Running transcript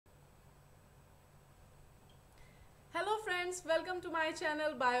friends, welcome to my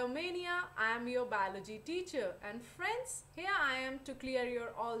channel Biomania. I am your biology teacher, and friends, here I am to clear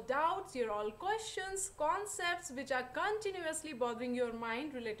your all doubts, your all questions, concepts which are continuously bothering your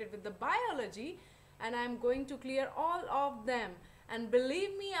mind related with the biology, and I am going to clear all of them. And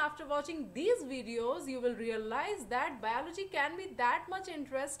believe me, after watching these videos, you will realize that biology can be that much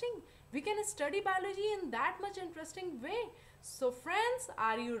interesting. We can study biology in that much interesting way. So friends,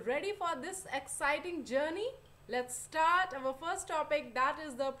 are you ready for this exciting journey? Let's start our first topic, that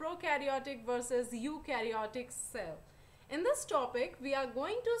is the prokaryotic versus eukaryotic cell. In this topic, we are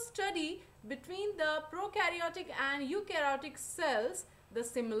going to study between the prokaryotic and eukaryotic cells, the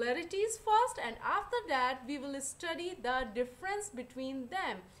similarities first, and after that we will study the difference between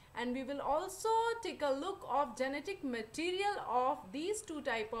them, and we will also take a look of genetic material of these two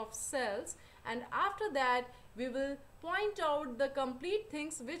type of cells, and after that we will point out the complete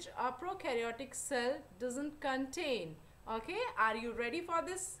things which a prokaryotic cell doesn't contain. Okay, are you ready for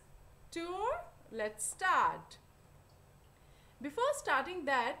this tour? Let's start. Before starting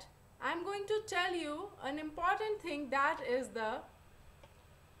that, I'm going to tell you an important thing, that is the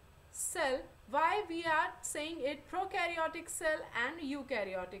cell, why we are saying it prokaryotic cell and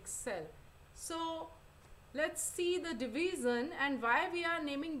eukaryotic cell. So let's see the division and why we are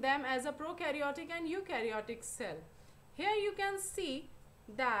naming them as a prokaryotic and eukaryotic cell. Here you can see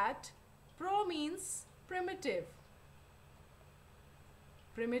that pro means primitive.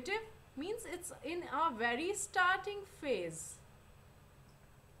 Primitive means it's in a very starting phase.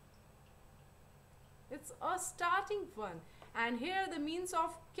 It's a starting one. And here the means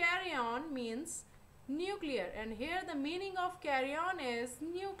of karyon means nuclear, and here the meaning of karyon is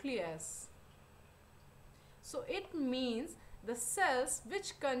nucleus. So it means the cells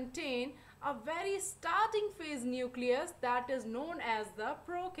which contain a very starting phase nucleus, that is known as the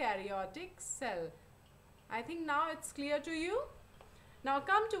prokaryotic cell. I think now it's clear to you. Now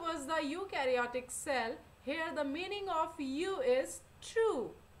come towards the eukaryotic cell. Here the meaning of eu is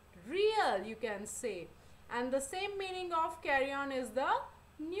true, real you can say. And the same meaning of karyon is the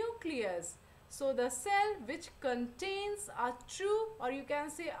nucleus. So the cell which contains a true, or you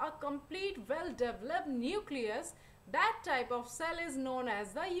can say a complete well-developed nucleus, that type of cell is known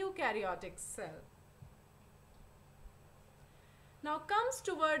as the eukaryotic cell. Now comes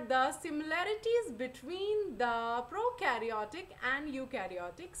toward the similarities between the prokaryotic and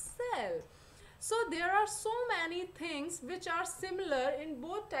eukaryotic cell. So there are so many things which are similar in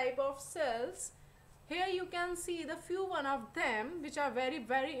both type of cells. Here you can see the few one of them which are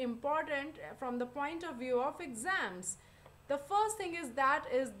very important from the point of view of exams. The first thing is that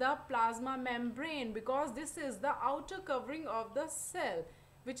is the plasma membrane, because this is the outer covering of the cell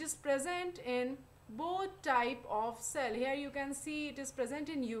which is present in both type of cell. Here you can see it is present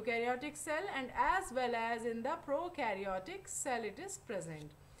in eukaryotic cell, and as well as in the prokaryotic cell it is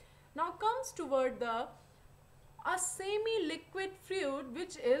present. Now comes toward the a semi-liquid fluid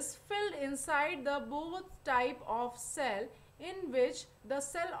which is filled inside the both type of cell, in which the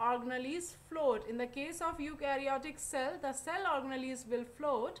cell organelles float. In the case of eukaryotic cell, the cell organelles will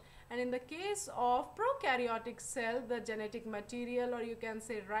float, and in the case of prokaryotic cell, the genetic material, or you can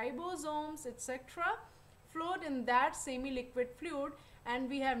say ribosomes, etc., float in that semi-liquid fluid, and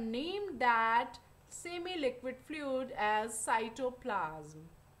we have named that semi-liquid fluid as cytoplasm.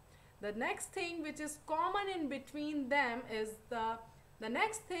 The next thing which is common in between them is the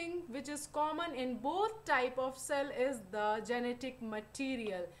next thing which is common in both type of cell is the genetic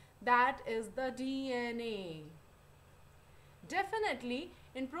material, that is the DNA. Definitely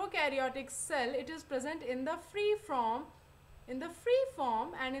in prokaryotic cell it is present in the free form,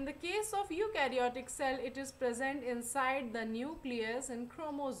 and in the case of eukaryotic cell it is present inside the nucleus and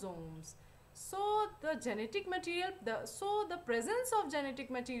chromosomes. So the genetic material, the presence of genetic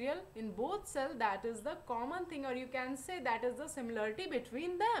material in both cells, that is the common thing, or you can say that is the similarity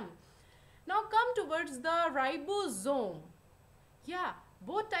between them. Now come towards the ribosome. Yeah,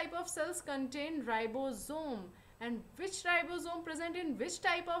 both type of cells contain ribosome, and which ribosome present in which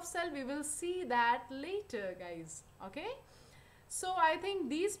type of cell, we will see that later, guys. Okay, so I think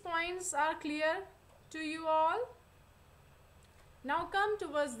these points are clear to you all. Now come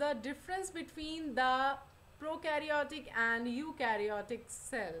towards the difference between the prokaryotic and eukaryotic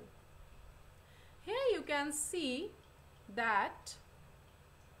cell. Here you can see that,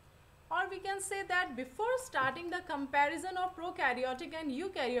 or we can say that before starting the comparison of prokaryotic and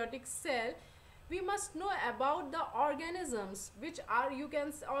eukaryotic cell, we must know about the organisms which are you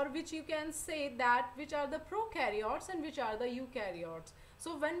can say that which are the prokaryotes and which are the eukaryotes.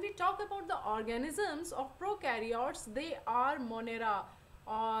 So when we talk about the organisms of prokaryotes, they are manner,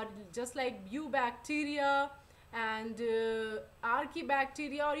 or just like eubacteria, and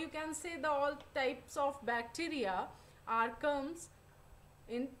archibacteria, or you can say the all types of bacteria are comes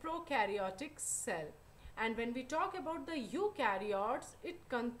in prokaryotic cell. And when we talk about the eukaryotes, it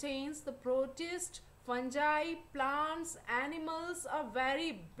contains the protist, fungi, plants, animals, a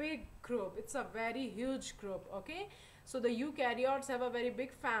very big group. It's a very huge group, okay? So the eukaryotes have a very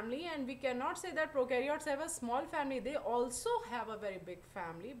big family, and we cannot say that prokaryotes have a small family. They also have a very big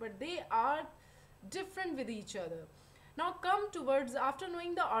family, but they are different with each other. Now come towards, after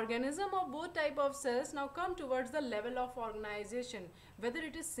knowing the organism of both type of cells, now come towards the level of organization, whether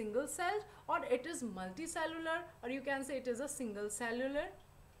it is single celled or it is multicellular, or you can say it is a single cellular.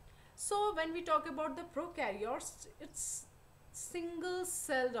 So when we talk about the prokaryotes, it's single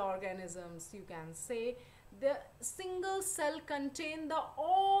celled organisms, you can say. The single cell contain the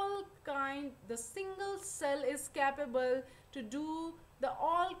all kind, the single cell is capable to do the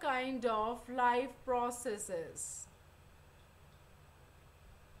all kind of life processes.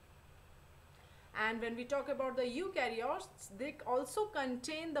 And when we talk about the eukaryotes, they also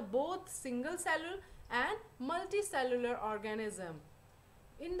contain the both single cellular and multicellular organism.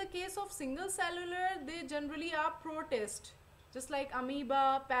 In the case of single cellular, they generally are protist, just like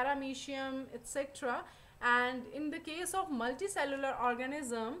amoeba, paramecium, etc. And in the case of multicellular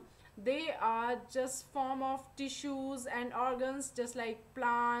organism, they are just form of tissues and organs, just like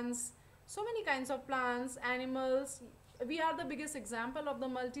plants, so many kinds of plants, animals. We are the biggest example of the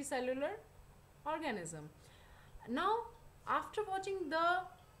multicellular organism. Now after watching the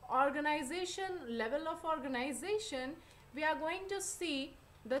organization, level of organization, we are going to see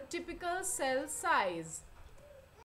the typical cell size.